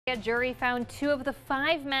A jury found 2 of the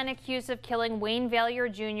 5 men accused of killing Wayne Valliere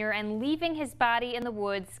Jr. and leaving his body in the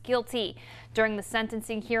woods guilty. During the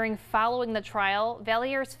sentencing hearing following the trial,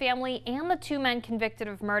 Valliere's family and the 2 men convicted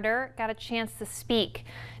of murder got a chance to speak.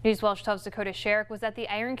 News 12's Dakota Sherrick was at the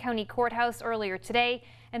Iron County Courthouse earlier today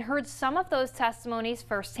and heard some of those testimonies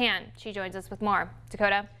firsthand. She joins us with more.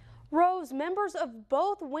 Dakota. Rose, members of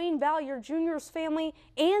both Wayne Valliere Jr.'s family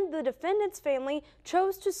and the defendant's family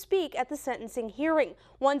chose to speak at the sentencing hearing.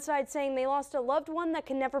 One side saying they lost a loved one that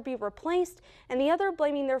can never be replaced, and the other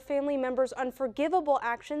blaming their family members' unforgivable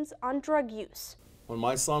actions on drug use. When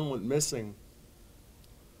my son went missing,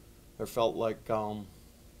 it felt like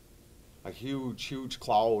a huge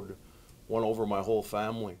cloud went over my whole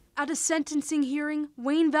family. At a sentencing hearing,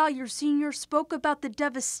 Wayne Valliere Sr. spoke about the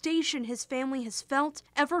devastation his family has felt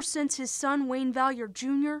ever since his son Wayne Valliere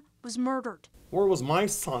Jr. was murdered. Where was my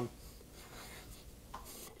son?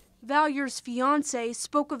 Valliere's fiancé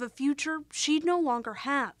spoke of a future she'd no longer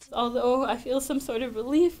have. Although I feel some sort of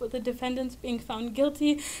relief with the defendants being found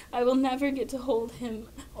guilty, I will never get to hold him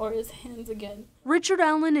or his hands again. Richard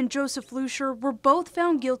Allen and Joseph Lussier were both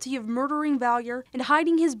found guilty of murdering Valliere and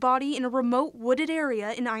hiding his body in a remote wooded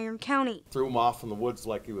area in Iron County. Threw him off in the woods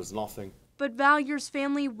like he was nothing. But Valliere's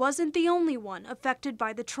family wasn't the only one affected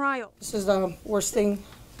by the trial. This is the worst thing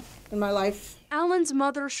in my life. Allen's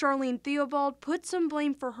mother, Charlene Theobald, put some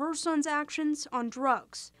blame for her son's actions on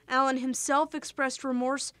drugs. Allen himself expressed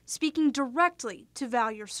remorse, speaking directly to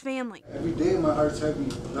Valliere's family. Every day my heart's heavy.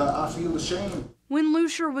 I feel ashamed. When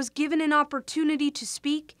Lussier was given an opportunity to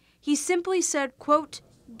speak, he simply said, quote,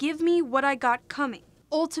 "Give me what I got coming."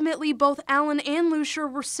 Ultimately, both Allen and Lussier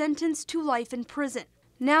were sentenced to life in prison.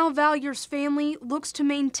 Now Valliere's family looks to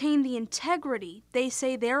maintain the integrity they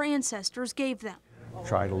say their ancestors gave them.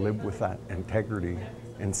 Try to live with that integrity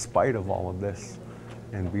in spite of all of this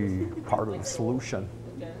and be part of the solution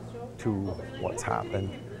to what's happened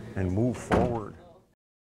and move forward.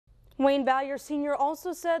 Wayne Valliere Sr.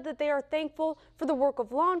 also said that they are thankful for the work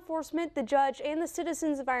of law enforcement, the judge, and the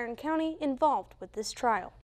citizens of Iron County involved with this trial.